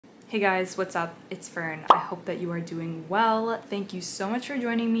Hey guys, what's up? It's Fern. I hope that you are doing well. Thank you so much for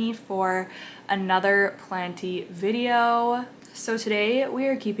joining me for another Planty video. So today we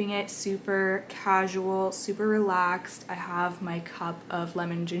are keeping it super casual, super relaxed. I have my cup of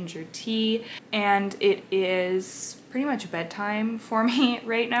lemon ginger tea and it is pretty much bedtime for me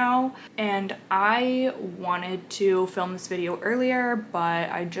right now. And I wanted to film this video earlier,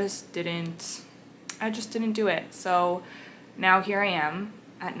 but I just didn't do it. So now here I am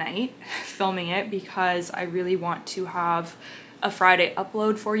at night filming it because I really want to have a Friday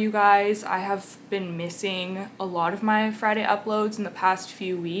upload for you guys. I have been missing a lot of my Friday uploads in the past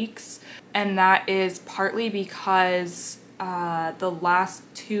few weeks, and that is partly because the last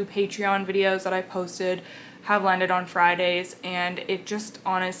two Patreon videos that I posted have landed on Fridays, and it just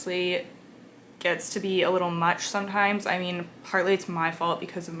honestly gets to be a little much sometimes. I mean, partly it's my fault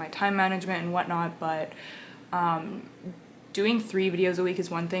because of my time management and whatnot, but doing 3 videos a week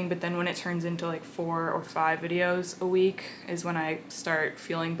is one thing, but then when it turns into like 4 or 5 videos a week is when I start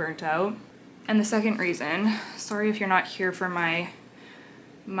feeling burnt out. And the second reason, sorry if you're not here for my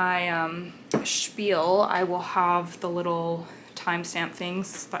spiel, I will have the little timestamp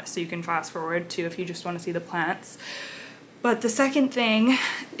things so you can fast forward to if you just want to see the plants. But the second thing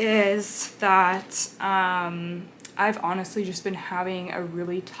is that I've honestly just been having a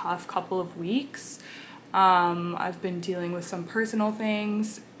really tough couple of weeks. I've been dealing with some personal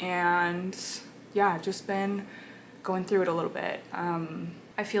things and yeah, just been going through it a little bit.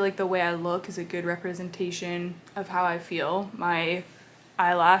 I feel like the way I look is a good representation of how I feel. My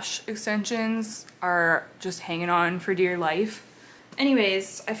eyelash extensions are just hanging on for dear life.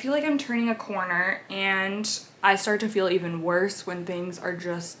 Anyways, I feel like I'm turning a corner and I start to feel even worse when things are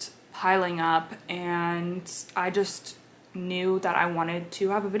just piling up, and I just knew that I wanted to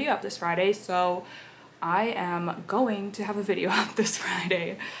have a video up this Friday, so I am going to have a video up this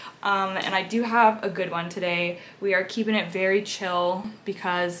Friday. And I do have a good one today. We are keeping it very chill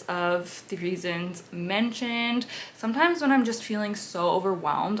because of the reasons mentioned. Sometimes when I'm just feeling so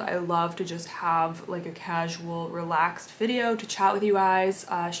overwhelmed, I love to just have like a casual, relaxed video to chat with you guys,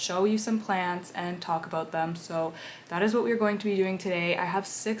 show you some plants and talk about them. So that is what we're going to be doing today. I have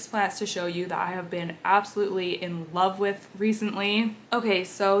 6 plants to show you that I have been absolutely in love with recently. Okay,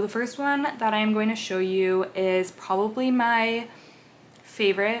 so the first one that I am going to show you is probably my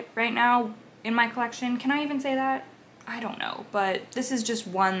favorite right now in my collection. Can I even say that? I don't know, but this is just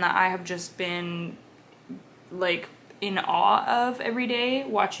one that I have just been like in awe of every day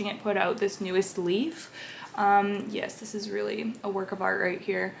watching it put out this newest leaf. Yes, this is really a work of art right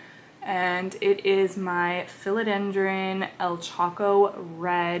here, and it is my Philodendron El Choco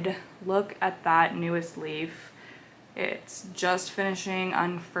Red. Look at that newest leaf. It's just finishing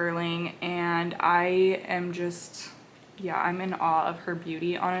unfurling and I am just, yeah, I'm in awe of her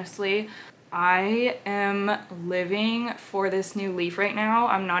beauty, honestly. I am living for this new leaf right now.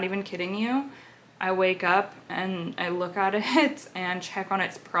 I'm not even kidding you. I wake up and I look at it and check on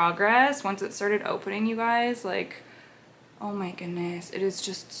its progress. Once it started opening, you guys, like, oh my goodness, it is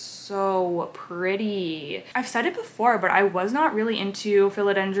just so pretty. I've said it before, but I was not really into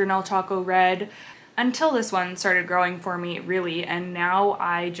Philodendron El Choco Red until this one started growing for me, really, and now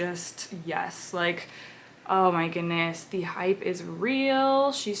I just, yes, like, oh my goodness, the hype is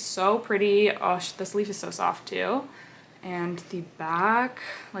real. She's so pretty. Oh, this leaf is so soft too. And the back,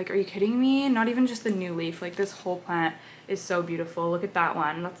 like, are you kidding me? Not even just the new leaf, like this whole plant is so beautiful. Look at that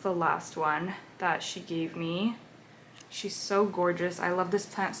one. That's the last one that she gave me. She's so gorgeous. I love this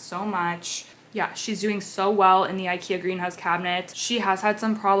plant so much. Yeah, she's doing so well in the IKEA greenhouse cabinet. She has had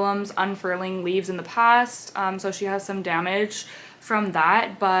some problems unfurling leaves in the past, so she has some damage from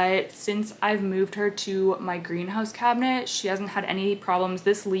that, but since I've moved her to my greenhouse cabinet, she hasn't had any problems.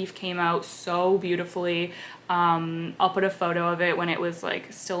 This leaf came out so beautifully. I'll put a photo of it when it was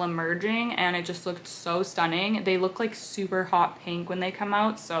like still emerging, and it just looked so stunning. They look like super hot pink when they come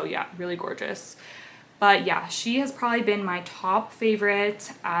out, so yeah, really gorgeous. But yeah, she has probably been my top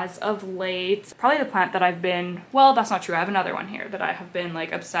favorite as of late. Probably the plant that I've been, well, that's not true. I have another one here that I have been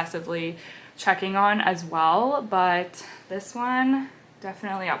like obsessively checking on as well, but this one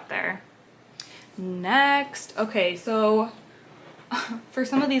definitely up there. Next, okay, so for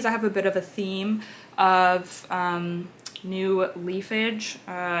some of these I have a bit of a theme of new leafage,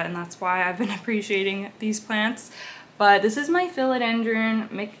 and that's why I've been appreciating these plants. But this is my Philodendron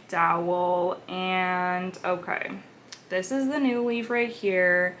McDowell, and okay, this is the new leaf right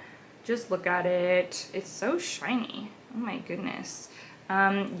here. Just look at it. It's so shiny. Oh my goodness.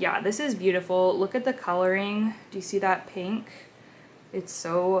 Yeah, this is beautiful. Look at the coloring. Do you see that pink? It's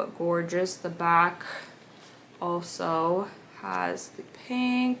so gorgeous. The back also has the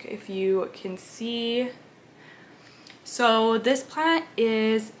pink, if you can see. So this plant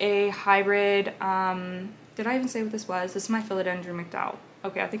is a hybrid, did I even say what this was? This is my Philodendron McDowell.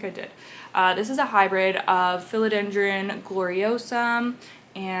 Okay, I think I did. This is a hybrid of Philodendron gloriosum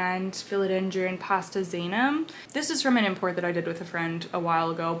and Philodendron pastazanum. This is from an import that I did with a friend a while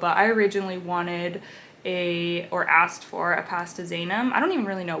ago, but I originally wanted or asked for a pastazanum. I don't even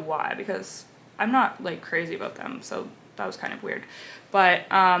really know why, because I'm not like crazy about them, so that was kind of weird. But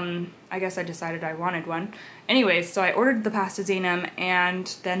I guess I decided I wanted one. Anyways, so I ordered the pastazanum,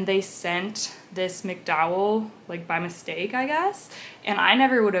 and then they sent this McDowell like by mistake, I guess, and I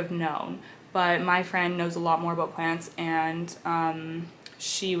never would have known. But my friend knows a lot more about plants, and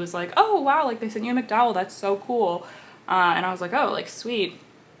she was like, oh wow, like they sent you a McDowell, that's so cool. And I was like, oh, like sweet.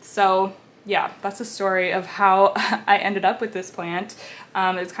 So yeah, that's the story of how I ended up with this plant.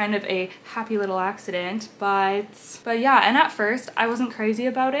 It's kind of a happy little accident, but yeah, and at first I wasn't crazy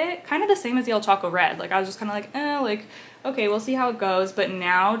about it. Kind of the same as the El Choco Red. Like I was just kind of like, like, okay, we'll see how it goes. But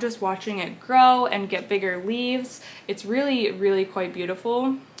now just watching it grow and get bigger leaves, it's really, really quite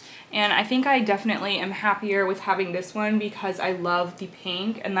beautiful. And I think I definitely am happier with having this one because I love the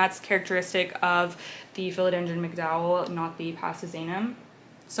pink, and that's characteristic of the Philodendron McDowell, not the pastazanum.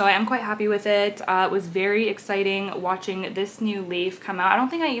 So I am quite happy with it. It was very exciting watching this new leaf come out. I don't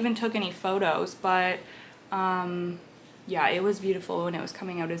think I even took any photos, but yeah, it was beautiful when it was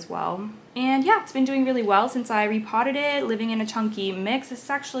coming out as well. And yeah, it's been doing really well since I repotted it, living in a chunky mix. This is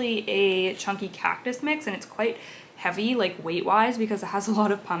actually a chunky cactus mix, and it's quite heavy, like weight-wise, because it has a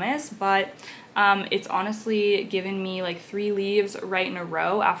lot of pumice, but it's honestly given me like 3 leaves right in a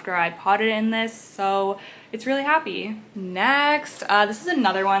row after I potted in this, so it's really happy. Next, this is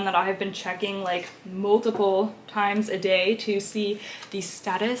another one that I have been checking like multiple times a day to see the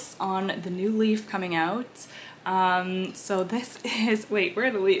status on the new leaf coming out. So this is, wait, where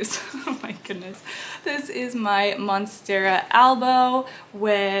are the leaves? Oh my goodness. This is my Monstera albo,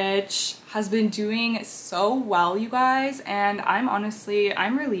 which has been doing so well, you guys, and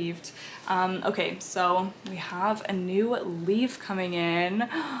I'm relieved. Okay, so we have a new leaf coming in.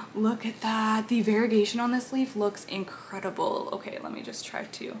 Look at that. The variegation on this leaf looks incredible. Okay, let me just try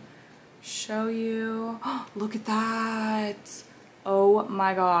to show you. Look at that. Oh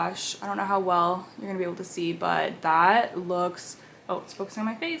my gosh. I don't know how well you're gonna be able to see, but that looks, oh, it's focusing on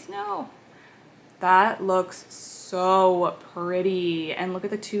my face, no. That looks so pretty. And look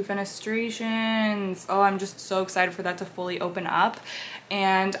at the 2 fenestrations. Oh, I'm just so excited for that to fully open up.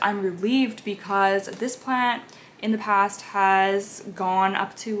 And I'm relieved because this plant in the past has gone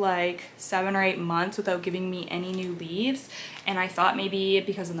up to like 7 or 8 months without giving me any new leaves. And I thought maybe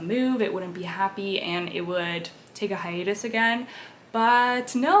because of the move, it wouldn't be happy and it would take a hiatus again.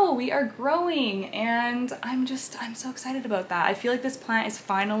 But no, we are growing, and I'm so excited about that. I feel like this plant is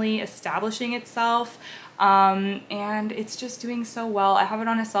finally establishing itself, and it's just doing so well. I have it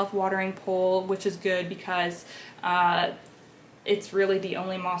on a self-watering pole, which is good because it's really the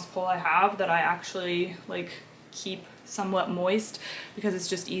only moss pole I have that I actually like keep somewhat moist, because it's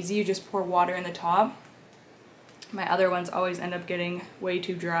just easy. You just pour water in the top. My other ones always end up getting way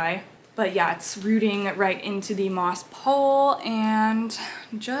too dry. But yeah, it's rooting right into the moss pole and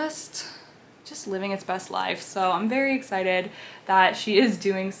just living its best life. So I'm very excited that she is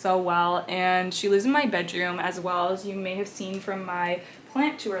doing so well, and she lives in my bedroom as well, as you may have seen from my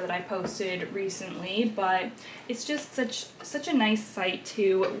plant tour that I posted recently. But it's just such a nice sight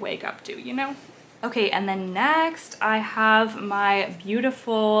to wake up to, you know? Okay, and then next I have my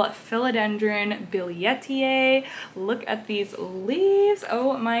beautiful Philodendron Billietiae. Look at these leaves,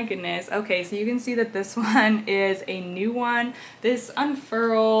 oh my goodness. Okay, so you can see that this one is a new one. This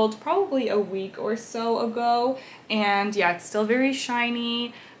unfurled probably a week or so ago, and yeah, it's still very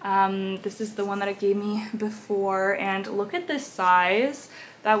shiny. This is the one that it gave me before, and look at the size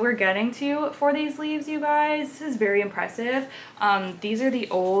that we're getting to for these leaves, you guys. This is very impressive. These are the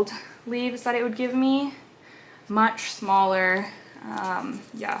old leaves that it would give me, much smaller.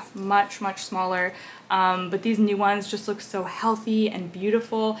 Yeah, much smaller, but these new ones just look so healthy and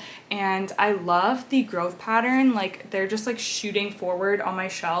beautiful, and I love the growth pattern. Like, they're just like shooting forward on my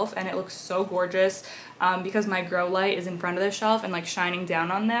shelf, and it looks so gorgeous because my grow light is in front of the shelf and like shining down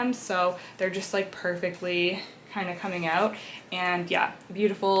on them, so they're just like perfectly kind of coming out. And yeah,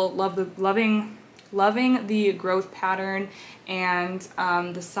 beautiful. Loving the growth pattern and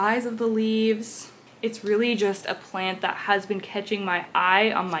the size of the leaves. It's really just a plant that has been catching my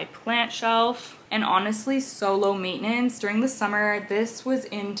eye on my plant shelf, and honestly so low maintenance. During the summer, this was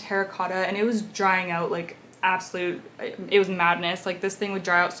in terracotta and it was drying out like it was madness. Like, this thing would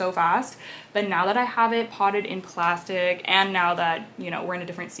dry out so fast. But now that I have it potted in plastic, and now that, you know, we're in a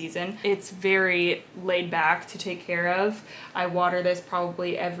different season, it's very laid back to take care of. I water this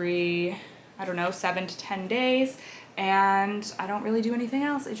probably every, I don't know, 7 to 10 days, and I don't really do anything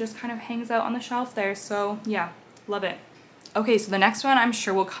else. It just kind of hangs out on the shelf there. So yeah, love it. Okay, so the next one I'm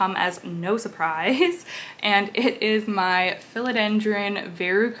sure will come as no surprise, and it is my Philodendron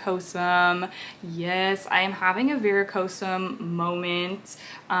verrucosum. Yes, I am having a verrucosum moment.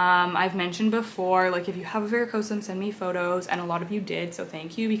 I've mentioned before, like, if you have a verrucosum, send me photos, and a lot of you did, so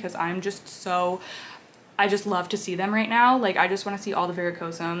thank you, because I just love to see them right now. Like, I just want to see all the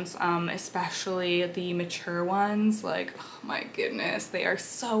verrucosums, especially the mature ones. Like, oh my goodness, they are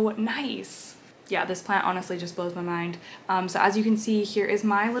so nice. Yeah, this plant honestly just blows my mind. So as you can see, here is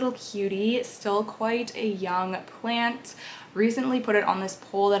my little cutie, still quite a young plant. Recently put it on this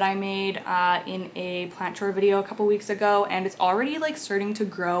pole that I made in a plant tour video a couple weeks ago, and it's already like starting to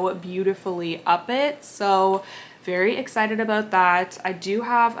grow beautifully up it. So very excited about that. I do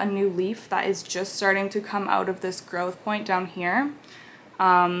have a new leaf that is just starting to come out of this growth point down here.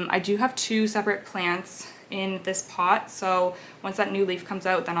 I do have 2 separate plants in this pot, so once that new leaf comes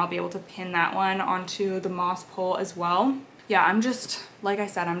out, then I'll be able to pin that one onto the moss pole as well. Yeah, I'm just, like I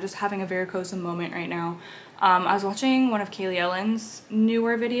said, I'm just having a verrucosum moment right now. I was watching one of Kaylee Ellen's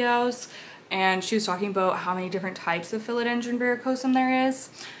newer videos, and she was talking about how many different types of Philodendron verrucosum there is,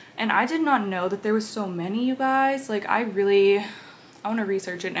 and I did not know that there was so many, you guys. Like, I want to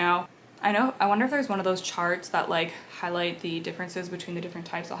research it now. I wonder if there's one of those charts that like highlight the differences between the different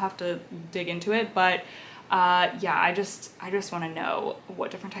types. I'll have to dig into it, but yeah, I just want to know what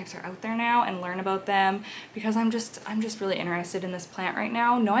different types are out there now and learn about them, because I'm just really interested in this plant right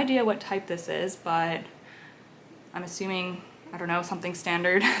now. No idea what type this is, but I'm assuming, I don't know, something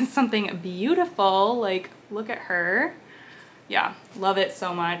standard, something beautiful. Like, look at her. Yeah, love it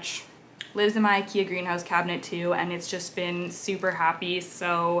so much. Lives in my IKEA greenhouse cabinet too, and it's just been super happy.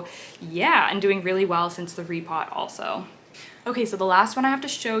 So yeah, and doing really well since the repot also. Okay, so the last one I have to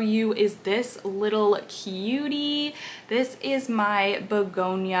show you is this little cutie. This is my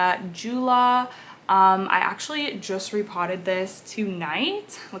Begonia Jula. I actually just repotted this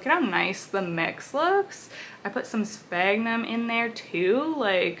tonight. Look at how nice the mix looks. I put some sphagnum in there too.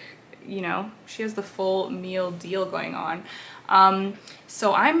 Like, you know, she has the full meal deal going on.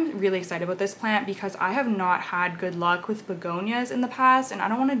 So I'm really excited about this plant because I have not had good luck with begonias in the past, and I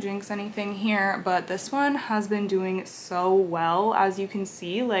don't want to jinx anything here, but this one has been doing so well. As you can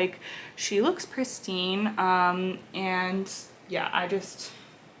see, like, she looks pristine, and yeah, I just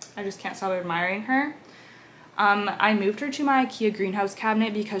can't stop admiring her. I moved her to my IKEA greenhouse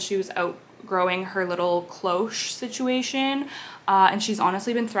cabinet because she was outgrowing her little cloche situation, and she's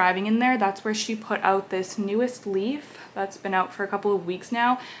honestly been thriving in there. That's where she put out this newest leaf that's been out for a couple of weeks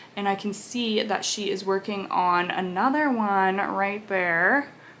now, and I can see that she is working on another one right there.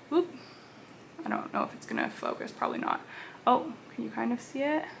 Oop, I don't know if it's gonna focus, probably not. Oh, can you kind of see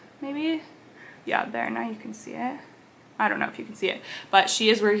it? Maybe? Yeah, there, now you can see it. I don't know if you can see it, but she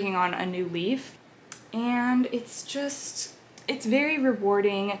is working on a new leaf, and it's very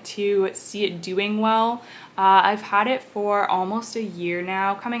rewarding to see it doing well. I've had it for almost a year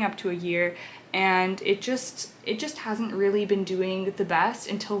now, coming up to a year, and it just hasn't really been doing the best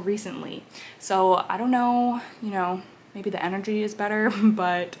until recently. So I don't know, you know, maybe the energy is better,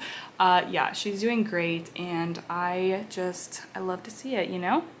 but yeah, she's doing great, and I love to see it, you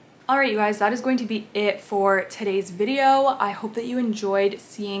know? Alright, you guys, that is going to be it for today's video. I hope that you enjoyed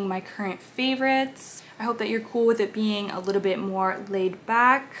seeing my current favorites. I hope that you're cool with it being a little bit more laid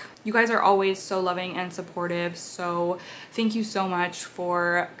back. You guys are always so loving and supportive, so thank you so much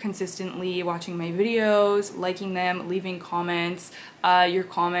for consistently watching my videos, liking them, leaving comments. Your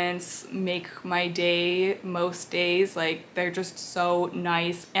comments make my day most days. Like, they're just so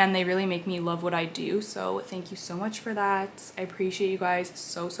nice, and they really make me love what I do, so thank you so much for that. I appreciate you guys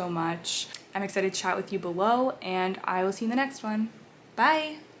so much. I'm excited to chat with you below, and I will see you in the next one.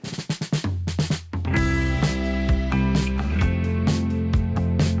 Bye!